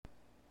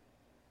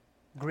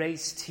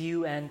Grace to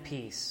you and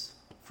peace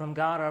from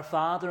God our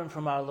Father and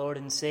from our Lord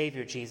and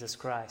Savior, Jesus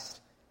Christ.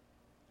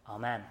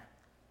 Amen.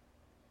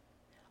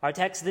 Our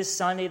text this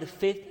Sunday, the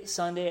fifth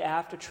Sunday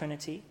after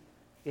Trinity,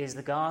 is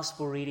the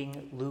Gospel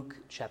reading, Luke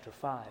chapter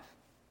 5.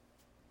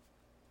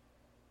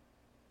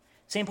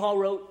 St. Paul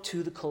wrote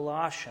to the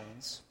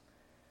Colossians,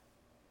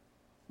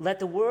 "Let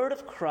the word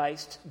of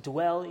Christ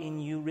dwell in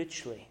you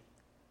richly,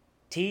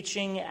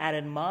 teaching and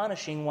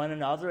admonishing one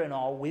another in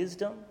all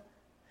wisdom,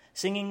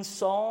 singing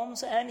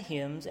psalms and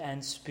hymns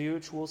and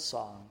spiritual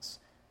songs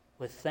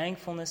with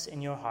thankfulness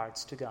in your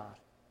hearts to God."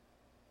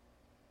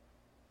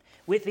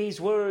 With these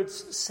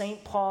words,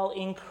 St. Paul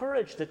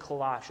encouraged the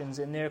Colossians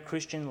in their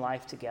Christian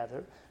life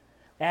together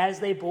as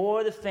they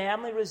bore the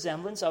family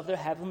resemblance of their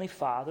Heavenly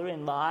Father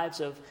in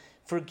lives of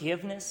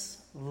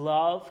forgiveness,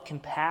 love,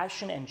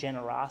 compassion, and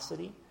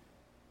generosity.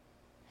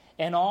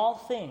 In all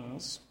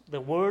things,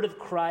 the word of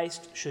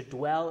Christ should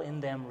dwell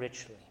in them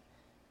richly,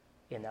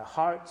 in their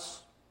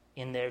hearts,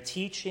 in their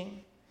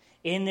teaching,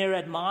 in their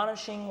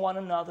admonishing one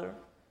another,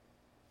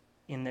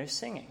 in their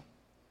singing.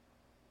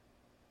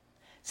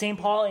 St.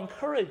 Paul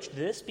encouraged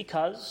this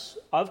because,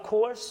 of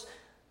course,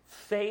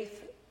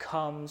 faith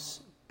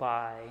comes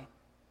by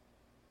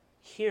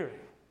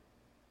hearing.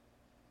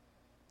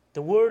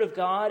 The Word of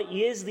God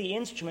is the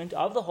instrument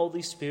of the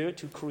Holy Spirit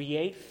to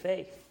create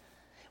faith.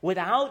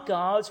 Without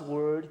God's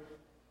Word,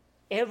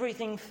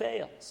 everything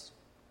fails.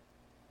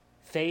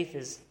 Faith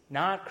is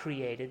not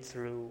created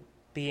through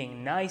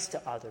being nice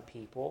to other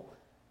people,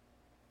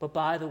 but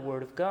by the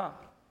Word of God.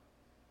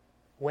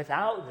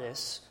 Without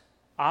this,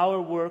 our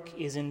work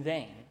is in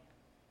vain.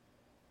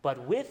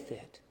 But with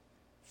it,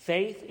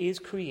 faith is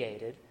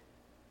created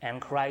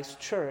and Christ's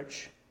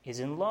church is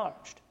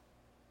enlarged.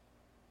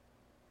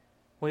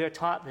 We are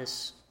taught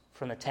this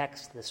from the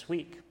text this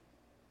week.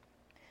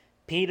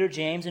 Peter,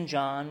 James, and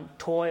John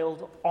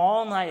toiled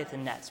all night at the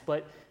nets,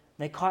 but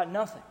they caught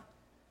nothing.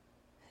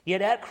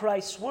 Yet at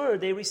Christ's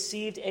word, they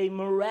received a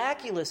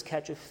miraculous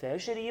catch of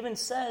fish. It even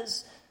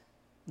says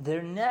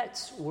their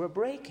nets were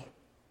breaking.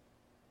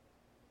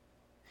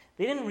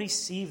 They didn't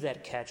receive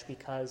that catch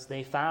because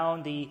they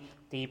found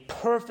the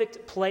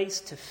perfect place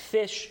to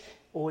fish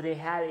or they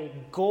had a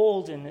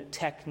golden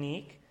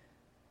technique,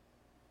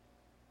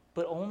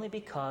 but only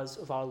because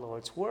of our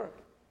Lord's word.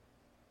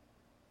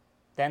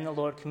 Then the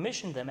Lord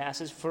commissioned them as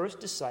his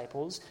first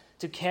disciples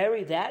to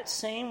carry that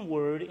same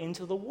word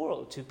into the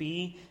world, to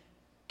be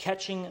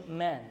catching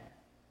men,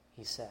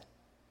 he said.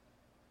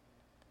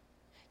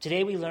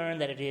 Today we learn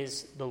that it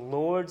is the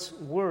Lord's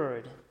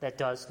word that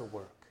does the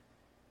work.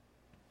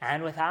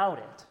 And without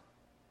it,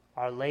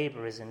 our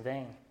labor is in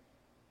vain.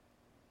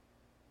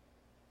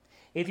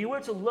 If you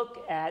were to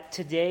look at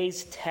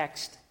today's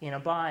text in a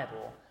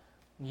Bible,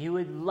 you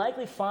would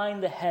likely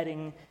find the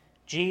heading,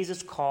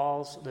 Jesus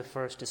Calls the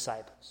First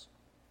Disciples.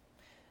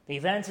 The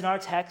events in our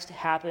text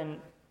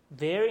happen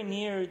very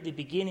near the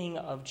beginning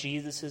of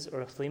Jesus'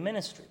 earthly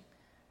ministry.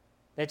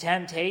 The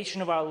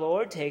temptation of our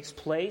Lord takes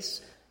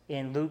place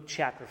in Luke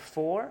chapter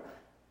 4,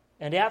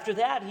 and after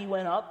that he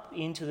went up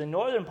into the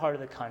northern part of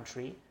the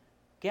country,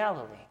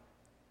 Galilee.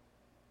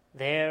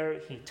 There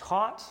he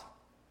taught,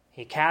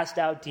 he cast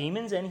out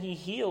demons, and he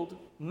healed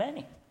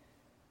many.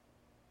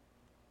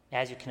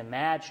 As you can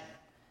imagine,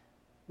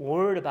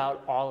 word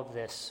about all of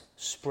this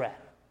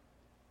spread.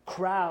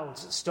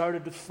 Crowds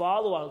started to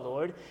follow our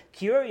Lord,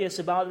 curious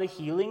about the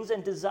healings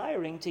and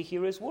desiring to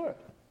hear his word.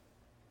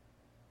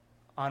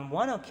 On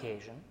one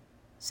occasion,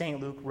 St.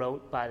 Luke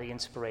wrote by the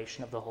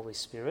inspiration of the Holy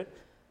Spirit,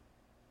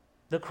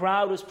 the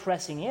crowd was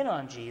pressing in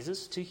on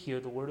Jesus to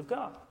hear the word of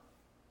God.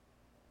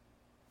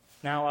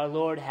 Now our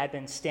Lord had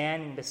been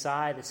standing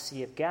beside the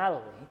Sea of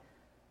Galilee,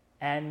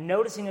 and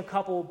noticing a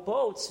couple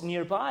boats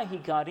nearby, he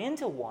got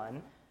into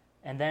one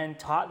and then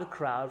taught the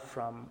crowd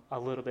from a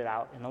little bit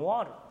out in the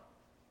water.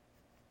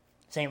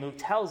 St. Luke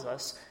tells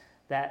us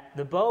that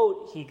the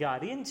boat he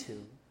got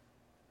into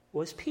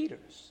was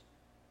Peter's.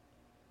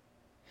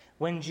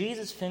 When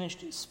Jesus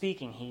finished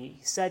speaking, he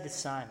said to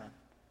Simon,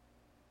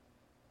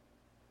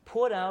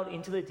 "Put out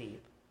into the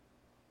deep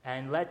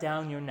and let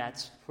down your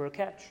nets for a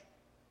catch."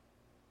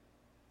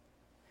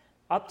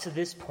 Up to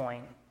this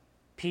point,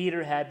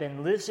 Peter had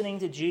been listening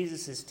to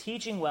Jesus'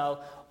 teaching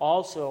while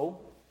also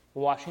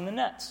washing the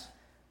nets.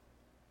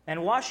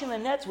 And washing the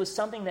nets was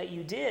something that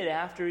you did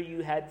after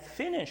you had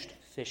finished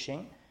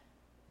fishing,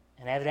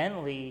 and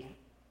evidently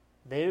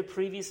their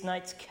previous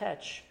night's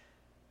catch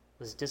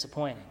was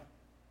disappointing.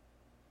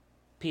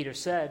 Peter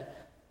said,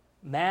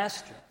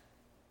 "Master,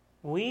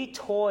 we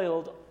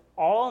toiled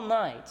all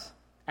night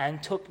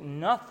and took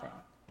nothing,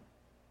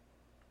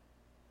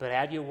 but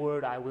at your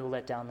word I will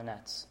let down the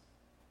nets."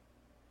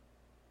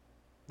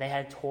 They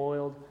had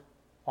toiled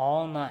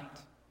all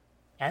night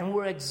and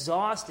were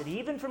exhausted,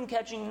 even from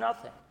catching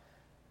nothing.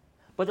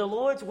 But the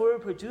Lord's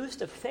word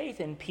produced a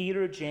faith in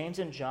Peter, James,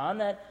 and John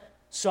that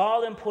saw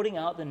them putting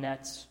out the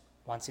nets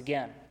once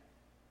again.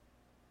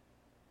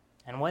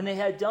 And when they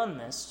had done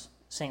this,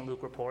 St.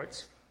 Luke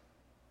reports,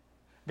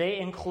 they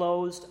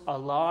enclosed a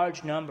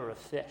large number of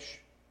fish,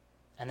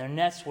 and their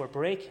nets were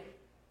breaking.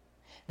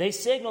 They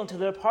signaled to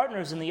their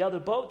partners in the other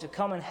boat to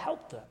come and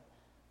help them.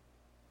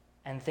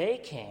 And they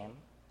came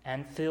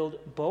and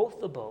filled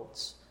both the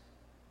boats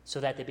so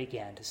that they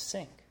began to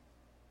sink.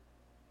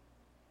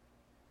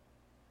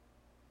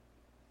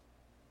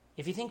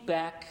 If you think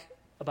back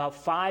about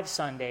 5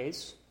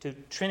 Sundays to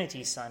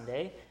Trinity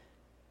Sunday,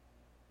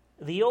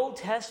 the Old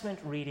Testament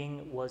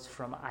reading was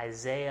from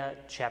Isaiah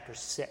chapter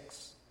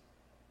 6.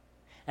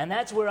 And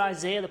that's where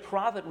Isaiah the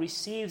prophet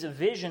receives a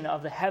vision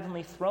of the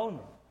heavenly throne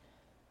room.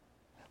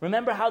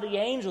 Remember how the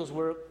angels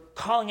were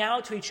calling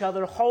out to each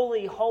other,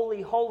 "Holy,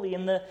 holy, holy,"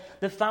 and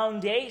the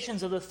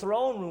foundations of the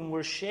throne room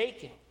were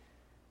shaking.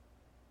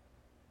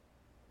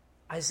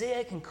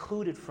 Isaiah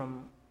concluded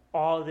from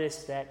all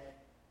this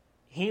that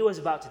he was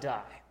about to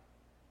die,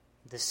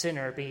 the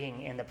sinner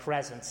being in the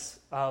presence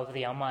of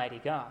the Almighty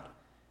God.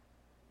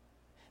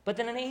 But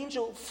then an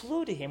angel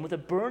flew to him with a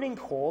burning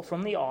coal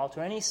from the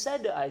altar, and he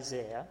said to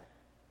Isaiah,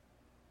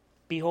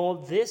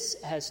 "Behold,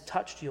 this has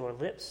touched your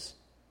lips.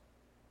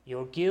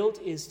 Your guilt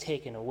is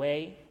taken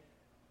away,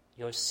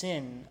 your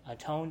sin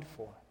atoned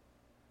for."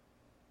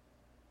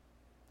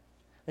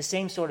 The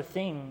same sort of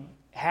thing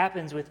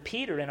happens with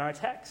Peter in our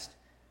text.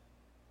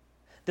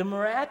 The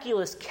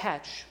miraculous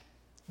catch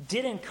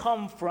didn't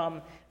come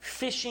from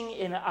fishing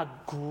in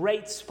a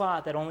great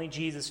spot that only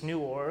Jesus knew,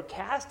 or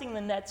casting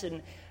the nets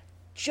in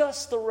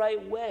just the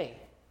right way.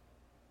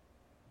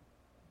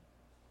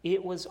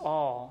 It was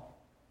all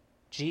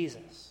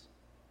Jesus.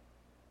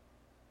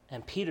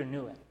 And Peter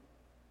knew it.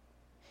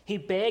 He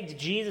begged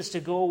Jesus to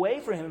go away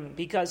from him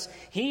because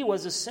he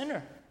was a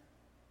sinner.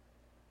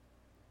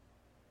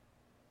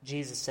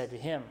 Jesus said to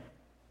him,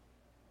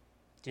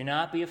 "Do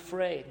not be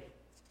afraid.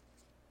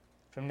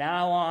 From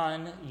now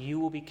on, you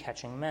will be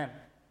catching men."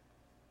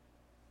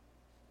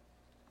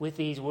 With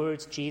these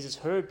words, Jesus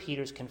heard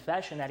Peter's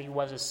confession that he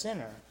was a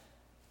sinner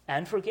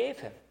and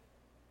forgave him.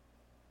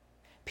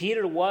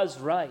 Peter was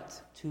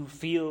right to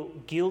feel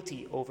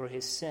guilty over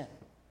his sin.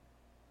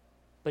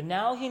 But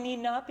now he need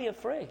not be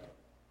afraid.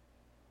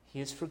 He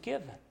is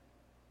forgiven.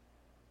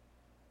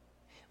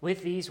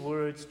 With these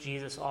words,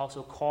 Jesus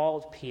also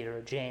called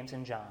Peter, James,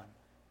 and John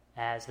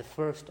as the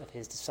first of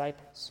his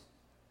disciples.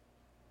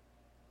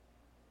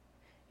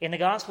 In the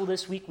gospel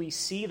this week, we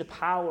see the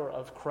power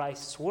of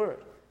Christ's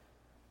word.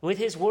 With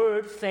his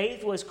word,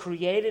 faith was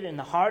created in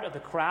the heart of the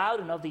crowd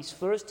and of these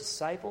first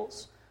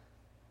disciples.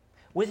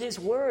 With his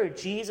word,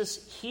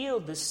 Jesus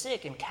healed the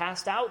sick and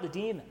cast out the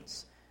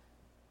demons.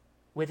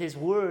 With his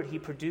word, he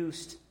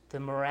produced the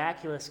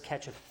miraculous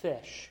catch of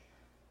fish.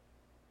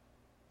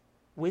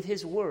 With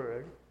his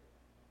word,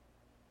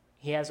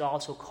 he has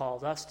also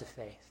called us to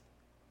faith.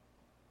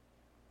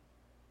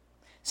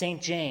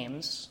 St.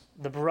 James,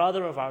 the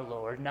brother of our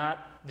Lord, not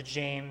the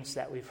James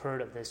that we've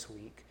heard of this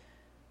week,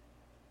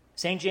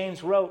 St.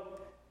 James wrote,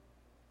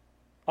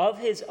 "Of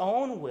his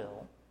own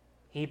will,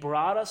 he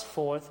brought us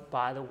forth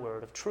by the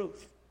word of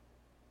truth."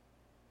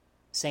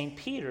 St.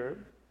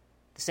 Peter,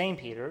 the same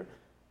Peter,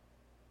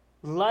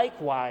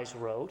 likewise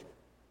wrote,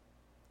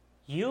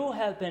 "You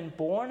have been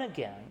born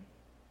again,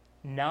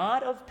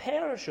 not of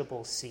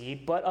perishable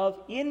seed, but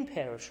of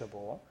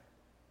imperishable,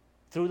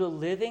 through the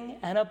living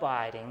and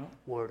abiding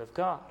word of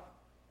God."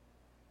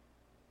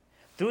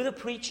 Through the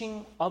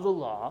preaching of the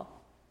law,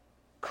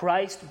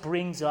 Christ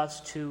brings us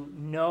to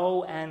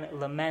know and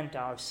lament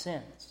our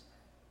sins.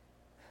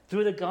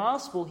 Through the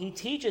gospel, he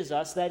teaches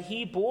us that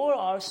he bore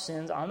our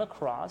sins on the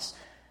cross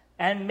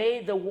and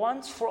made the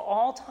once for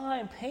all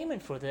time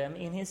payment for them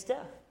in his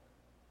death.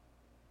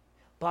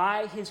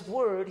 By his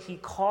word, he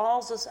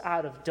calls us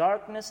out of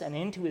darkness and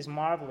into his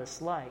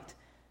marvelous light.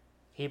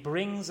 He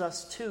brings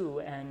us to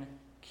and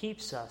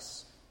keeps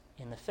us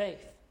in the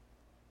faith.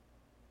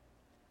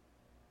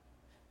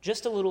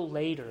 Just a little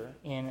later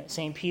in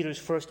St. Peter's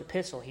first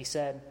epistle, he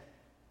said,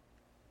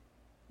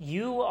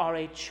 "You are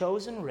a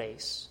chosen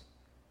race,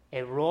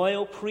 a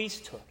royal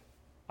priesthood,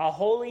 a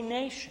holy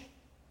nation,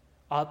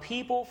 a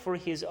people for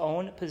his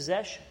own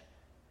possession,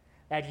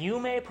 that you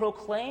may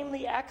proclaim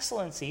the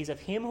excellencies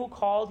of him who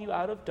called you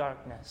out of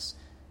darkness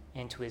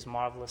into his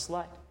marvelous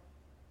light."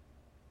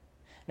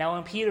 Now,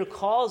 when Peter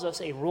calls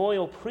us a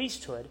royal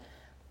priesthood,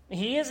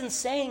 he isn't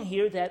saying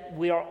here that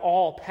we are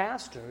all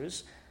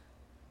pastors,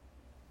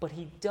 but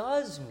he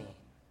does mean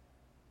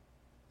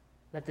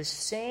that the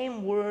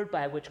same word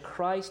by which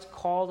Christ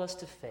called us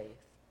to faith,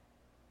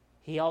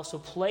 he also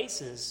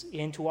places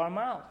into our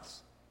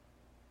mouths.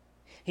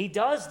 He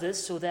does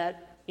this so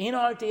that in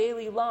our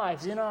daily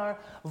lives, in our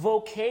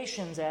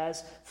vocations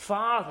as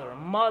father,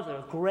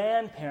 mother,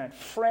 grandparent,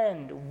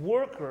 friend,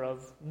 worker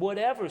of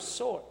whatever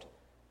sort,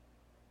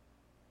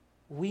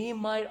 we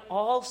might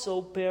also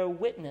bear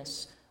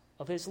witness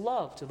of his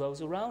love to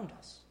those around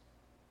us.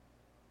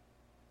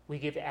 We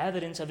give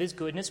evidence of his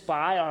goodness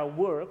by our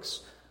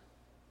works,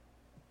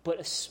 but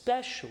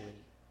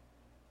especially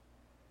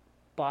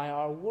by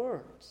our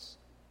words.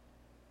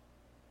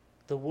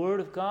 The word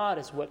of God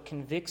is what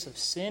convicts of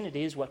sin. It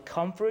is what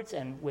comforts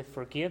and with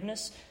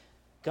forgiveness.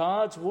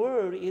 God's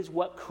word is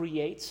what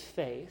creates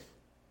faith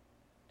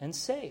and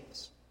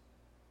saves.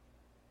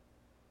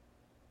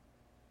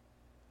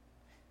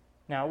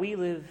 Now, we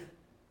live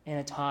in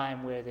a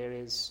time where there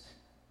is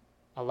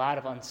a lot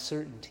of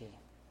uncertainty.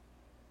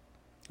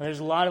 There's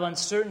a lot of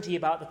uncertainty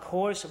about the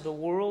course of the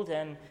world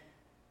and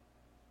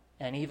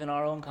even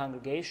our own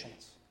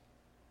congregations.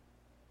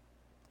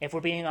 If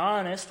we're being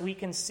honest, we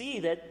can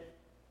see that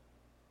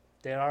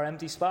there are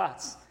empty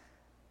spots.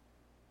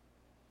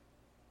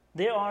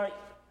 There are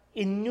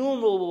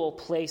innumerable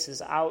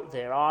places out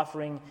there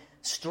offering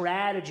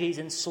strategies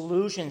and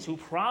solutions who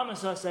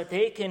promise us that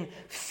they can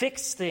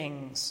fix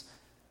things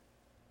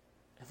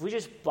if we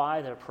just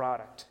buy their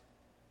product.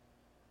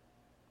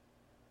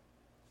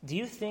 Do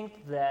you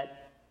think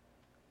that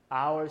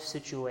our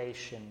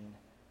situation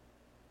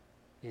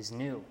is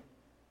new?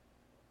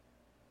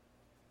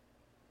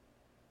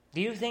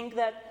 Do you think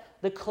that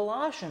the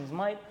Colossians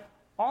might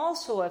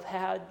also have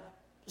had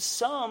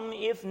some,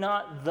 if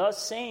not the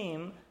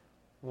same,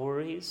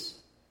 worries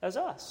as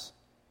us?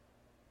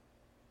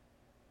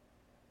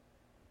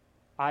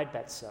 I'd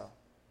bet so.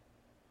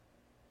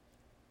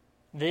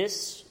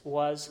 This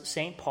was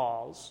St.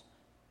 Paul's,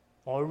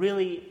 or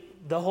really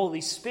the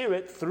Holy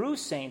Spirit through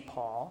St.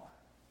 Paul,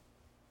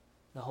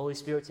 the Holy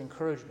Spirit's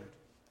encouragement.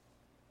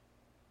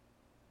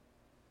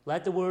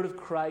 Let the word of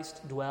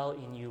Christ dwell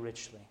in you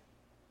richly.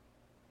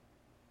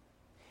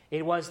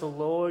 It was the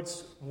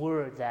Lord's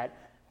word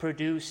that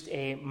produced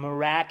a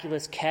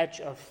miraculous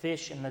catch of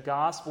fish in the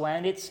gospel,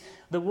 and it's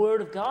the word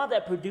of God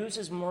that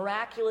produces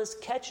miraculous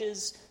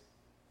catches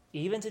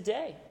even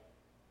today.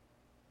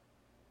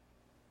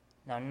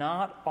 Now,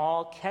 not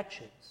all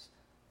catches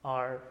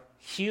are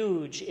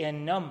huge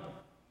in number,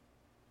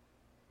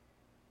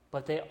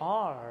 but they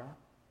are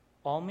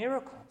all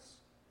miracles.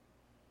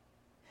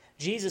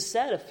 Jesus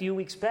said a few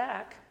weeks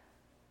back,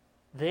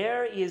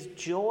 there is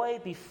joy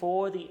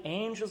before the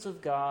angels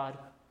of God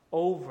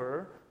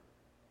over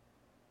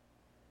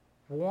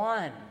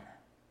one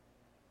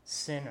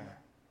sinner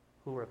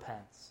who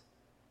repents.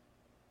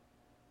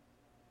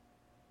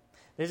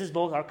 This is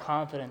both our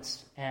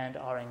confidence and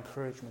our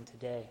encouragement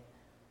today.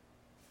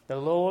 The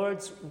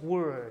Lord's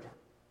word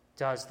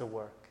does the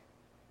work.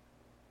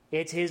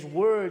 It's his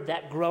word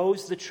that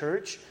grows the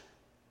church,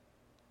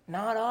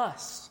 not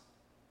us.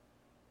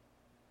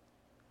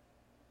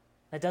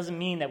 That doesn't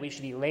mean that we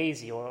should be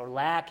lazy or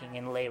lacking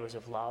in labors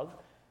of love,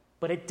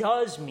 but it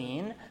does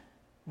mean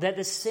that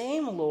the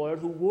same Lord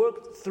who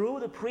worked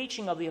through the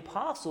preaching of the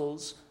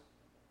apostles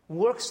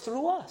works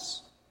through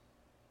us.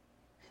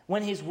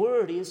 When his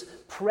word is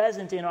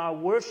present in our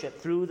worship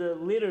through the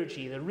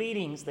liturgy, the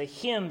readings, the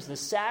hymns, the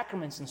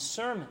sacraments, and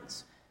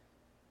sermons,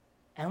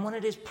 and when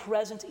it is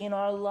present in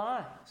our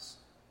lives,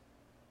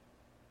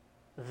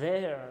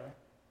 there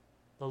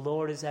the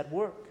Lord is at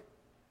work.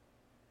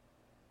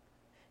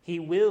 He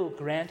will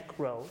grant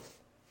growth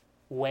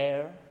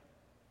where,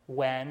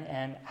 when,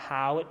 and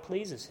how it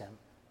pleases him.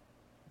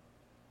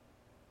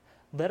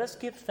 Let us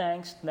give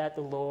thanks that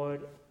the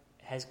Lord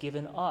has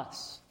given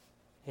us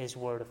his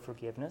word of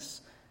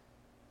forgiveness,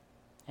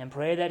 and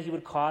pray that he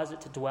would cause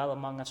it to dwell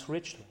among us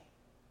richly,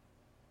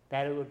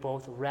 that it would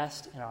both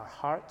rest in our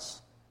hearts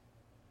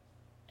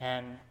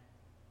and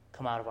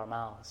come out of our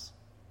mouths.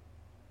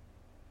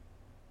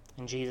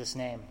 In Jesus'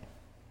 name,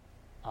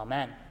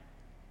 amen.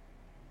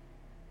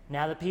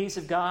 Now the peace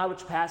of God,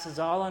 which passes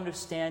all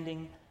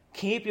understanding,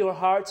 keep your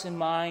hearts and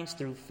minds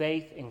through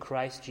faith in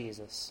Christ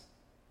Jesus.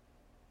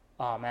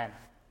 Amen.